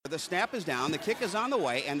The snap is down, the kick is on the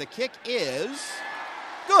way, and the kick is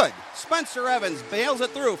good. Spencer Evans bails it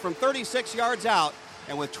through from 36 yards out,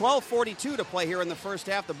 and with 12:42 to play here in the first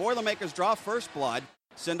half, the Boilermakers draw first blood.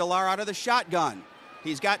 Sindelar out of the shotgun.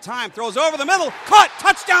 He's got time, throws over the middle, caught,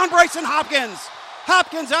 touchdown Bryson Hopkins.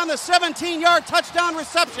 Hopkins on the 17-yard touchdown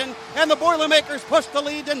reception, and the Boilermakers push the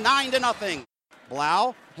lead to 9-0.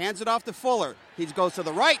 Blau hands it off to Fuller. He goes to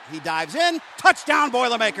the right, he dives in, touchdown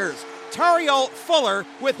Boilermakers. Tario Fuller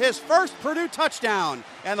with his first Purdue touchdown,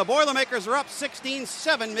 and the Boilermakers are up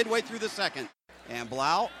 16-7 midway through the second. And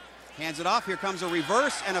Blau hands it off. Here comes a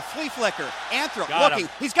reverse and a flea flicker. Anthrop looking.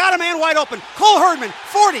 He's got a man wide open. Cole Herdman,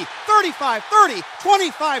 40, 35, 30,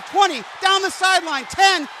 25, 20, down the sideline,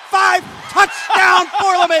 10, 5, touchdown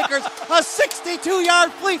Boilermakers. A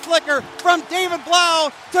 62-yard flea flicker from David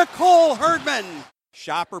Blau to Cole Herdman.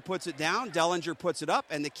 Shopper puts it down, Dellinger puts it up,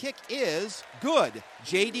 and the kick is good.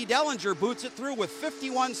 J.D. Dellinger boots it through with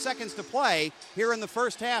 51 seconds to play here in the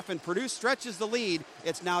first half, and Purdue stretches the lead.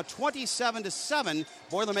 It's now 27-7,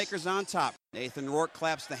 Boilermakers on top. Nathan Rourke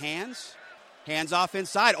claps the hands off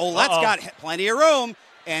inside. Olette's got plenty of room,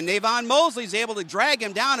 and Navon Mosley's able to drag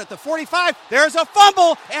him down at the 45. There's a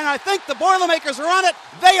fumble, and I think the Boilermakers are on it.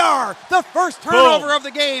 They are. The first turnover of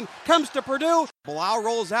the game comes to Purdue. Blau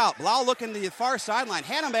rolls out. Blau looking to the far sideline.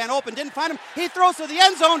 Had a man open, didn't find him. He throws to the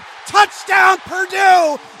end zone. Touchdown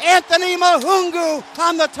Purdue! Anthony Mahungu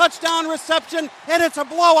on the touchdown reception, and it's a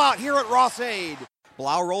blowout here at Ross-Ade.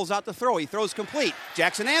 Blau rolls out the throw. He throws complete.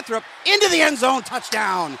 Jackson Anthrop into the end zone.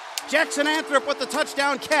 Touchdown. Jackson Anthrop with the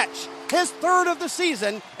touchdown catch. His third of the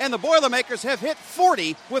season, and the Boilermakers have hit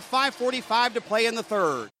 40 with 5:45 to play in the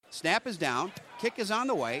third. Snap is down. Kick is on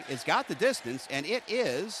the way. It's got the distance, and it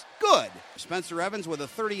is good. Spencer Evans with a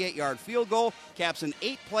 38-yard field goal caps an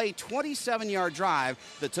 8-play, 27-yard drive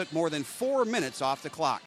that took more than 4 minutes off the clock.